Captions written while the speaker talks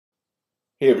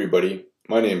Hey everybody,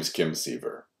 my name is Kim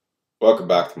Seaver. Welcome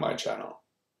back to my channel.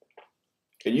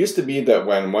 It used to be that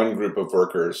when one group of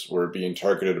workers were being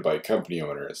targeted by company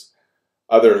owners,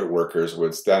 other workers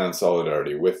would stand in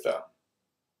solidarity with them.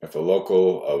 If a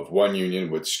local of one union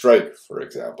would strike, for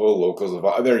example, locals of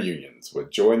other unions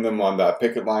would join them on that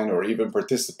picket line or even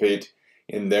participate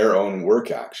in their own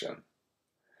work action.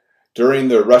 During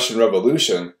the Russian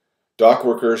Revolution, dock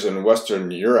workers in Western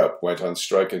Europe went on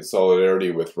strike in solidarity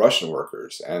with Russian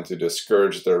workers and to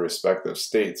discourage their respective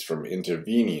states from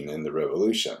intervening in the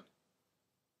revolution.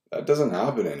 That doesn't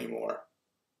happen anymore.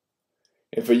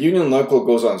 If a union local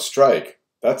goes on strike,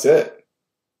 that's it.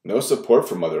 No support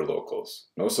from other locals,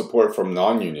 no support from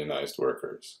non-unionized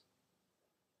workers.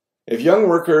 If young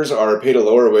workers are paid a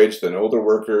lower wage than older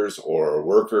workers, or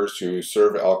workers who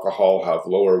serve alcohol have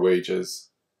lower wages,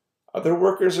 other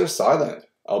workers are silent.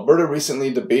 Alberta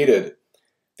recently debated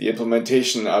the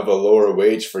implementation of a lower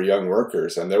wage for young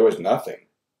workers, and there was nothing.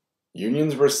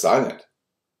 Unions were silent.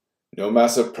 No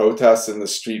massive protests in the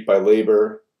street by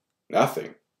labor,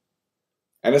 nothing.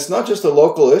 And it's not just a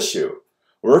local issue.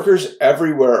 Workers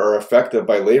everywhere are affected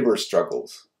by labor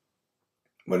struggles.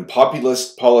 When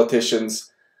populist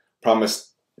politicians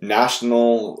promise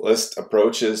nationalist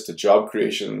approaches to job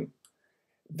creation,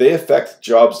 they affect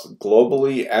jobs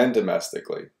globally and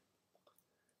domestically.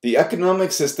 The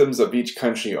economic systems of each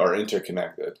country are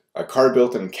interconnected. A car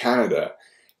built in Canada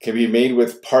can be made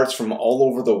with parts from all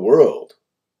over the world.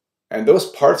 And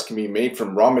those parts can be made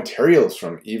from raw materials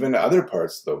from even other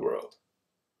parts of the world.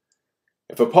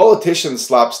 If a politician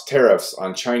slaps tariffs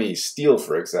on Chinese steel,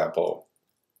 for example,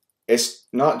 it's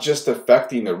not just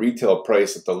affecting the retail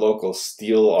price at the local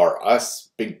Steel R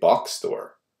Us big box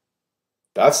store.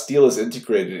 That steel is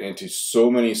integrated into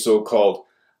so many so-called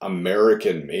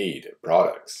American-made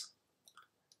products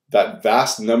that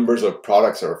vast numbers of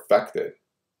products are affected.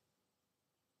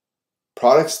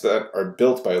 Products that are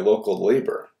built by local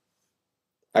labor.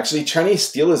 Actually, Chinese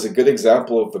steel is a good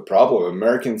example of the problem.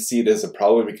 Americans see it as a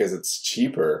problem because it's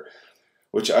cheaper,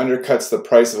 which undercuts the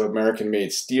price of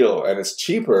American-made steel. And it's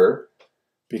cheaper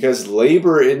because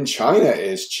labor in China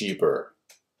is cheaper.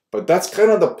 But that's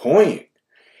kind of the point.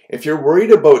 If you're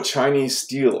worried about Chinese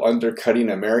steel undercutting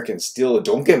American steel,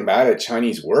 don't get mad at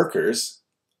Chinese workers.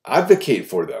 Advocate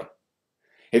for them.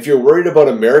 If you're worried about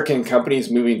American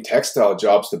companies moving textile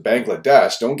jobs to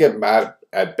Bangladesh, don't get mad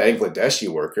at Bangladeshi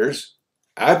workers.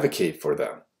 Advocate for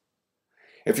them.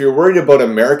 If you're worried about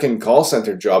American call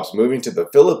center jobs moving to the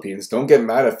Philippines, don't get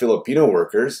mad at Filipino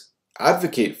workers.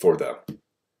 Advocate for them.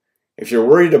 If you're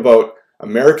worried about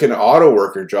American auto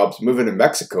worker jobs moving to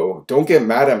Mexico, don't get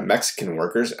mad at Mexican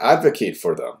workers. Advocate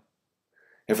for them.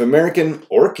 If American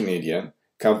or Canadian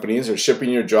companies are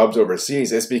shipping your jobs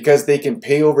overseas, it's because they can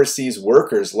pay overseas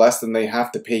workers less than they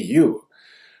have to pay you.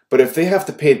 But if they have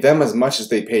to pay them as much as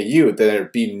they pay you, then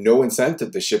there'd be no incentive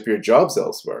to ship your jobs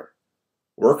elsewhere.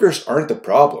 Workers aren't the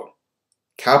problem.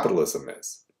 Capitalism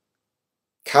is.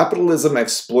 Capitalism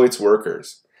exploits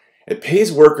workers. It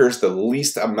pays workers the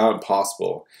least amount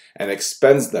possible and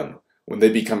expends them when they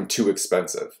become too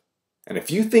expensive. And if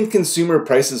you think consumer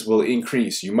prices will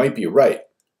increase, you might be right.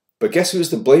 But guess who's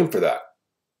to blame for that?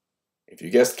 If you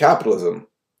guessed capitalism,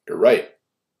 you're right.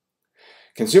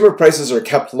 Consumer prices are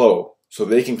kept low so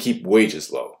they can keep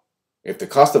wages low. If the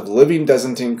cost of living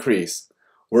doesn't increase,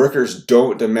 workers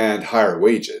don't demand higher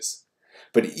wages.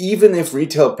 But even if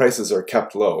retail prices are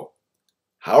kept low,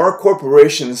 how are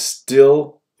corporations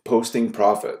still posting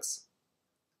profits?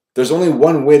 There's only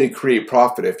one way to create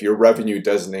profit if your revenue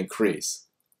doesn't increase: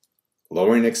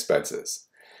 lowering expenses.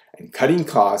 And cutting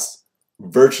costs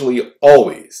virtually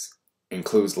always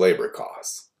includes labor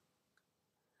costs.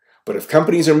 But if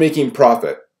companies are making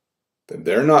profit, then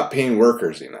they're not paying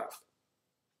workers enough.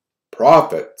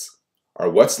 Profits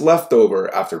are what's left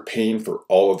over after paying for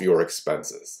all of your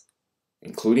expenses,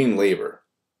 including labor.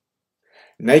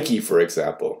 Nike, for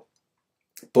example,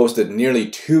 posted nearly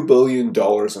 $2 billion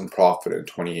in profit in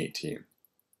 2018.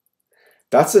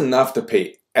 That's enough to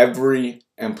pay every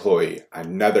employee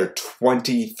another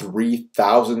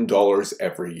 $23,000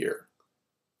 every year.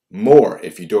 More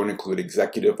if you don't include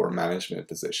executive or management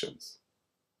positions.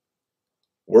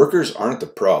 Workers aren't the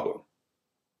problem.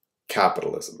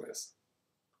 Capitalism is.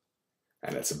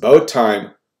 And it's about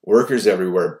time workers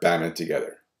everywhere banded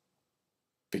together.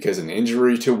 Because an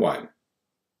injury to one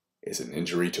is an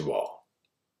injury to all.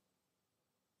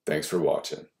 Thanks for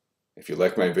watching. If you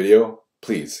like my video,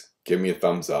 please give me a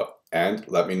thumbs up and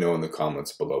let me know in the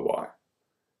comments below why.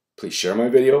 Please share my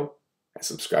video and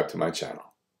subscribe to my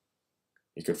channel.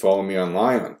 You can follow me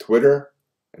online on Twitter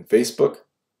and Facebook.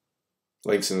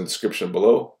 Links in the description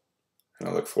below, and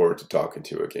I look forward to talking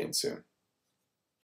to you again soon.